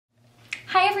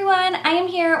Hi everyone, I am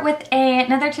here with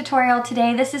another tutorial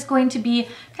today. This is going to be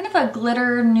kind of a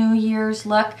glitter New Year's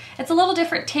look. It's a little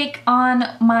different take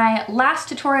on my last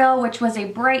tutorial, which was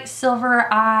a bright silver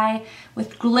eye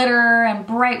with glitter and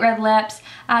bright red lips.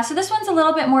 So this one's a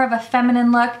little bit more of a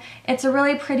feminine look. It's a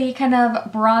really pretty kind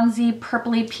of bronzy,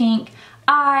 purpley pink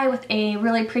eye with a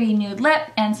really pretty nude lip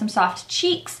and some soft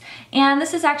cheeks. And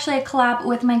this is actually a collab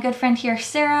with my good friend here,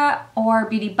 Sarah, or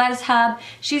Beauty Buzz Hub.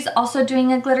 She's also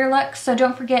doing a glitter look, so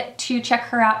don't forget to check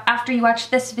her out after you watch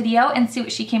this video and see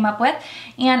what she came up with.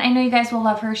 And I know you guys will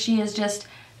love her. She is just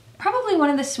probably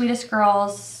one of the sweetest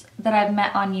girls that I've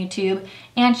met on YouTube.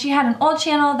 And she had an old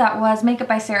channel that was Makeup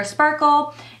by Sarah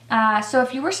Sparkle. So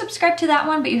if you were subscribed to that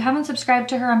one, but you haven't subscribed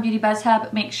to her on Beauty Buzz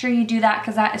Hub, make sure you do that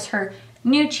because that is her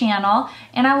new channel,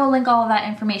 and I will link all of that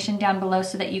information down below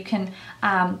so that you can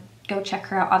go check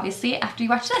her out obviously after you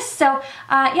watch this. So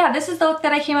yeah, this is the look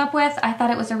that I came up with. I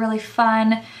thought it was a really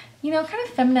fun, you know, kind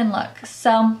of feminine look.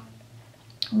 So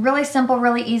really simple,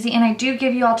 really easy, and I do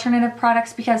give you alternative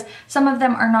products because some of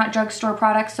them are not drugstore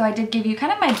products, so I did give you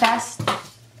kind of my best,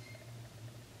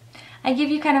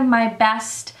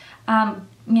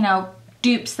 you know,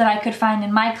 dupes that I could find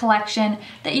in my collection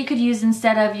that you could use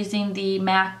instead of using the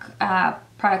MAC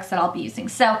products that I'll be using.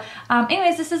 So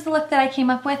anyways, this is the look that I came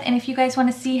up with, and if you guys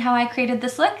want to see how I created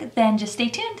this look, then just stay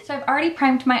tuned. So I've already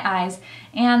primed my eyes,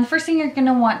 and the first thing you're going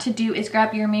to want to do is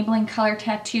grab your Maybelline Color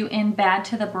Tattoo in Bad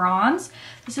to the Bronze.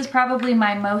 This is probably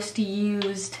my most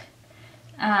used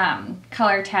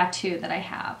color tattoo that I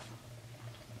have.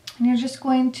 And you're just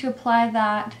going to apply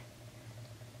that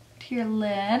to your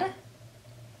lid.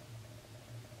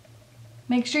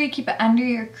 Make sure you keep it under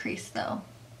your crease though.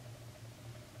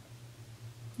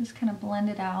 Just kind of blend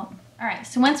it out. All right,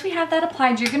 so once we have that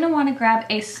applied, you're gonna wanna grab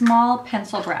a small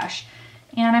pencil brush.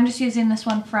 And I'm just using this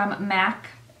one from MAC.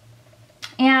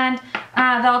 And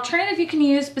the alternative you can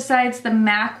use besides the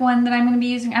MAC one that I'm gonna be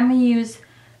using, I'm gonna use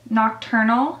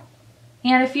Nocternelle.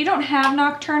 And if you don't have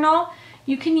Nocternelle,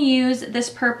 you can use this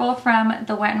purple from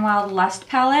the Wet n Wild Lust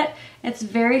palette. It's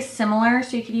very similar,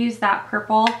 so you could use that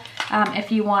purple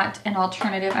if you want an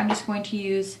alternative. I'm just going to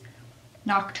use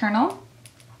Nocternelle.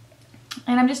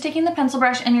 And I'm just taking the pencil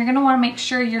brush, and you're going to want to make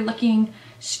sure you're looking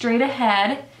straight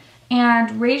ahead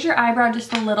and raise your eyebrow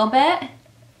just a little bit,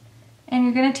 and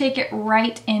you're going to take it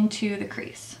right into the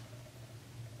crease.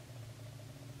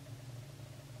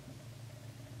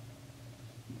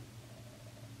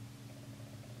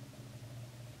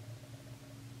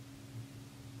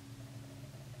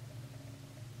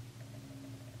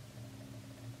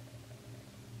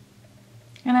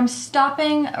 And I'm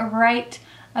stopping right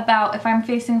about, if I'm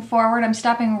facing forward, I'm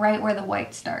stopping right where the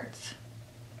white starts.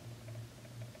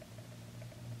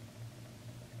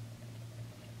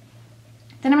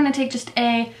 Then I'm going to take just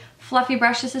a fluffy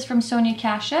brush. This is from Sonia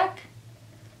Kashuk.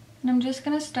 And I'm just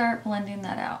going to start blending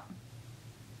that out.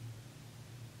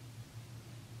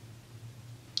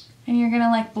 And you're going to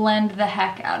like blend the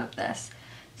heck out of this.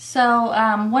 So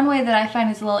one way that I find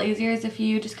is a little easier is if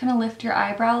you just kind of lift your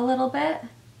eyebrow a little bit.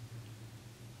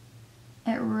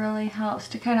 It really helps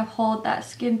to kind of hold that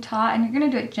skin taut, and you're going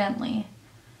to do it gently.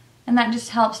 And that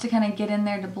just helps to kind of get in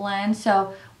there to blend.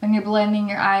 So when you're blending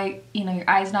your eye, you know, your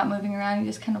eye's not moving around, you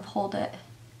just kind of hold it.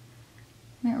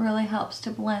 And it really helps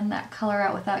to blend that color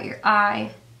out without your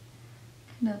eye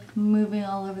kind of moving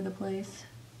all over the place.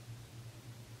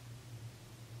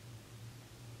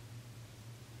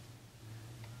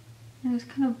 And just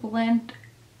kind of blend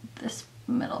this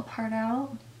middle part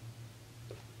out.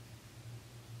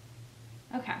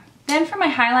 Okay, then for my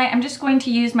highlight, I'm just going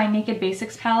to use my Naked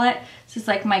Basics palette. This is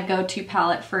like my go-to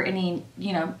palette for any,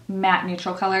 you know, matte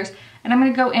neutral colors. And I'm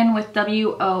going to go in with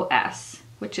WOS,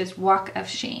 which is Walk of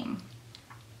Shame.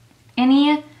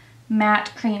 Any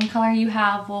matte cream color you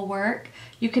have will work.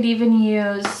 You could even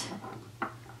use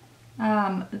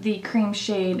the cream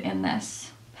shade in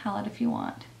this palette if you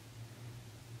want.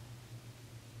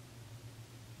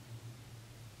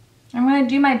 I'm going to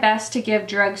do my best to give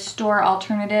drugstore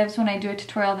alternatives when I do a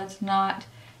tutorial that's not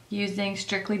using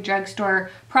strictly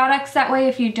drugstore products. That way,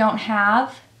 if you don't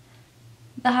have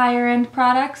the higher end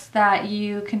products, that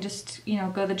you can just, you know,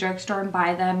 go to the drugstore and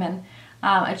buy them and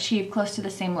achieve close to the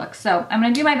same look. So I'm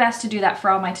going to do my best to do that for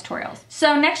all my tutorials.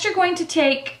 So next you're going to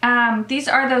take, these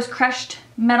are those crushed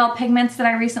metal pigments that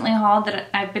I recently hauled that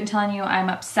I've been telling you I'm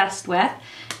obsessed with.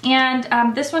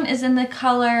 And this one is in the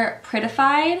color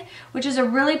Prettified, which is a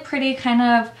really pretty kind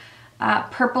of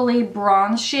purpley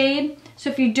bronze shade. So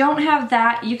if you don't have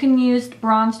that, you can use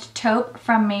Bronzed Taupe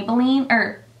from Maybelline,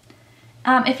 or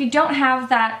if you don't have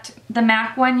that, the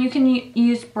MAC one, you can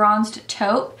use Bronzed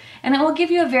Taupe, and it will give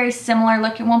you a very similar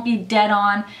look. It won't be dead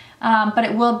on, but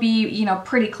it will be, you know,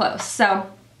 pretty close.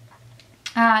 So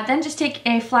then just take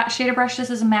a flat shader brush. This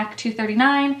is a MAC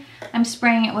 239. I'm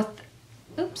spraying it with,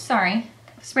 spraying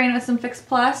it with some Fix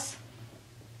Plus.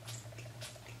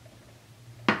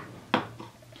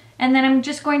 And then I'm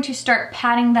just going to start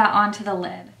patting that onto the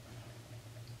lid.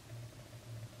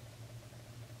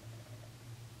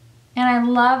 And I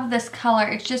love this color.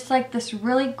 It's just like this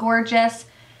really gorgeous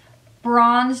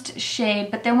bronzed shade,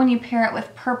 but then when you pair it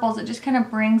with purples, it just kind of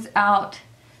brings out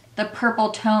the purple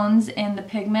tones in the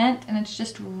pigment, and it's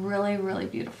just really, really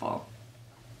beautiful.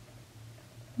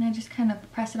 And I just kind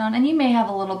of press it on, and you may have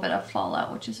a little bit of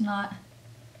fallout, which is not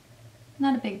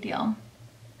a big deal.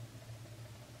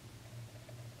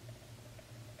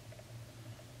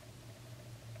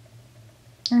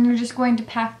 And you're just going to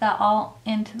pack that all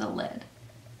into the lid,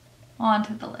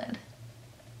 onto the lid.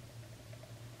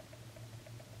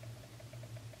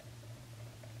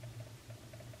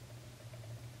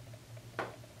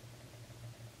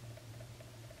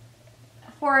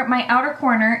 For my outer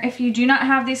corner, if you do not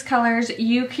have these colors,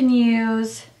 you can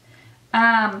use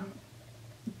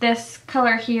this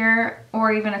color here,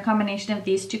 or even a combination of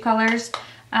these two colors.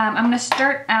 I'm going to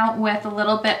start out with a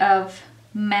little bit of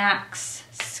MAC's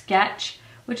Sketch,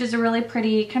 which is a really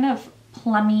pretty kind of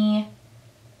plummy,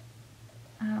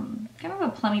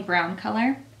 brown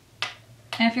color.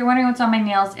 And if you're wondering what's on my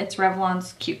nails, it's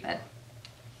Revlon's Cupid.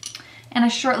 And a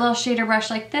short little shader brush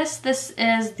like this. This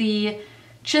is the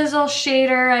Chisel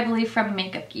shader, I believe, from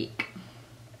Makeup Geek.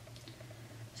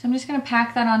 So I'm just going to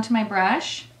pack that onto my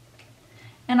brush.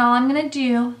 And all I'm going to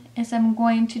do is I'm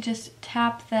going to just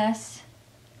tap this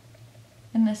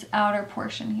in this outer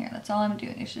portion here. That's all I'm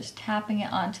doing, is just tapping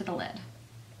it onto the lid.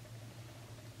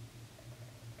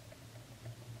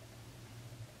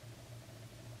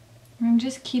 I'm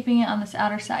just keeping it on this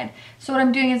outer side. So what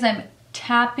I'm doing is I'm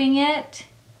tapping it,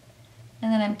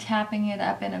 and then I'm tapping it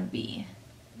up in a V.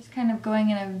 Just kind of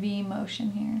going in a V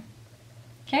motion here.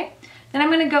 Okay, then I'm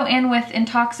going to go in with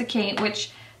Intoxicate, which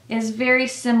is very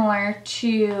similar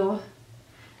to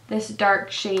this dark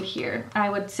shade here.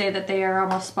 I would say that they are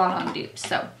almost spot on dupes.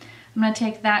 So I'm going to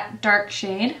take that dark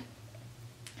shade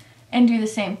and do the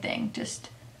same thing, just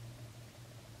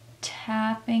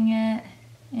tapping it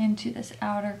into this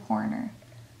outer corner.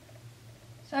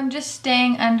 So I'm just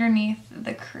staying underneath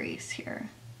the crease here.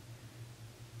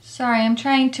 Sorry, I'm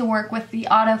trying to work with the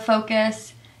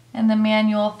autofocus and the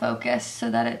manual focus so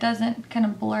that it doesn't kind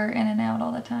of blur in and out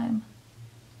all the time.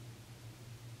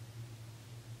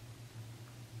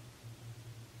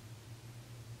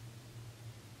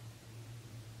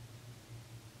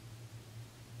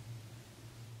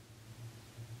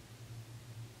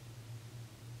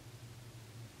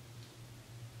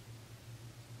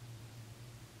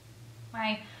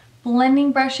 My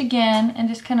blending brush again, and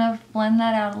just kind of blend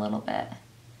that out a little bit.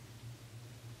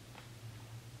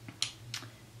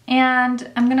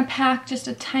 And I'm going to pack just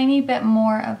a tiny bit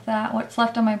more of that, what's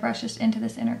left on my brush, just into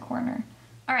this inner corner.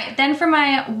 Alright, then for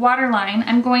my waterline,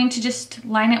 I'm going to just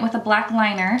line it with a black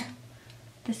liner.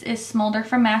 This is Smolder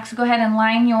from MAC, so go ahead and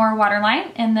line your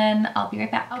waterline, and then I'll be right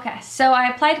back. Okay, so I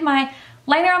applied my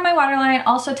liner on my waterline,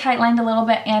 also tight lined a little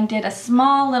bit, and did a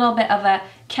small little bit of a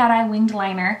cat eye winged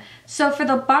liner. So for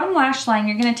the bottom lash line,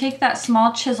 you're going to take that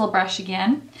small chisel brush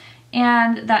again,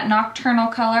 and that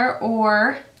Nocternelle color,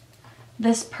 or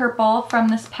this purple from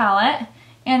this palette,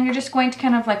 and you're just going to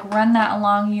kind of like run that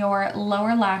along your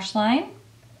lower lash line.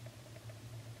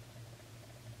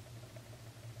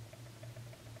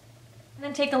 And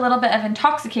then take a little bit of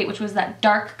Intoxicate, which was that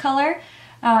dark color,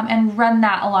 and run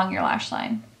that along your lash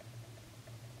line.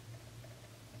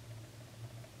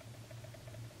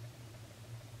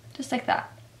 Just like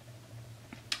that.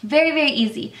 Very, very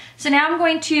easy. So now I'm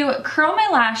going to curl my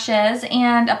lashes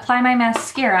and apply my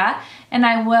mascara, and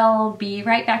I will be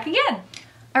right back again.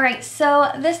 Alright,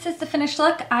 so this is the finished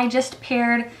look. I just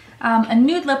paired a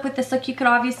nude lip with this look. You could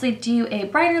obviously do a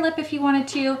brighter lip if you wanted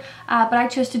to, but I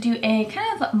chose to do a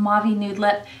kind of mauve-y nude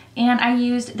lip, and I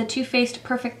used the Too Faced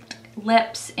Perfect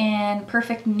Lips in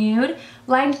Perfect Nude,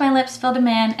 lined my lips, filled them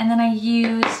in, and then I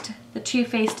used the Too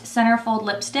Faced Centerfold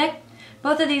lipstick.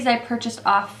 Both of these I purchased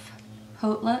off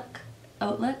Outlook.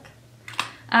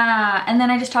 And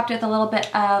then I just topped it with a little bit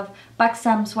of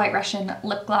Buxom's White Russian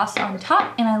lip gloss on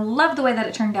top, and I love the way that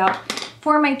it turned out.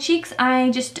 For my cheeks, I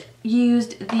just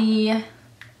used the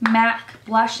MAC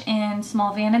blush in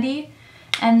Small Vanity,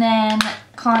 and then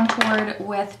contoured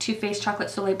with Too Faced Chocolate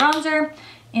Soleil bronzer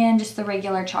in just the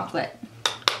regular chocolate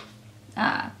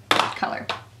color.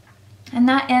 And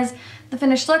that is the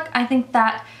finished look. I think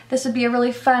that this would be a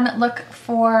really fun look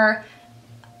for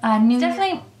Nude.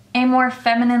 Definitely a more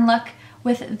feminine look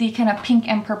with the kind of pink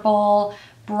and purple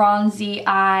bronzy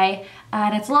eye.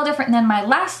 And it's a little different than my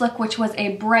last look, which was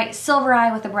a bright silver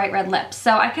eye with a bright red lip.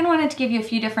 So I kind of wanted to give you a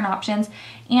few different options.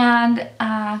 And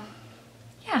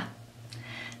yeah.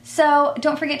 So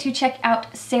don't forget to check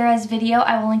out Sarah's video.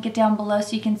 I will link it down below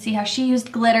so you can see how she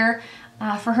used glitter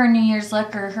for her New Year's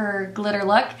look or her glitter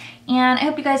look. And I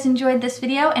hope you guys enjoyed this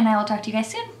video, and I will talk to you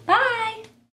guys soon. Bye!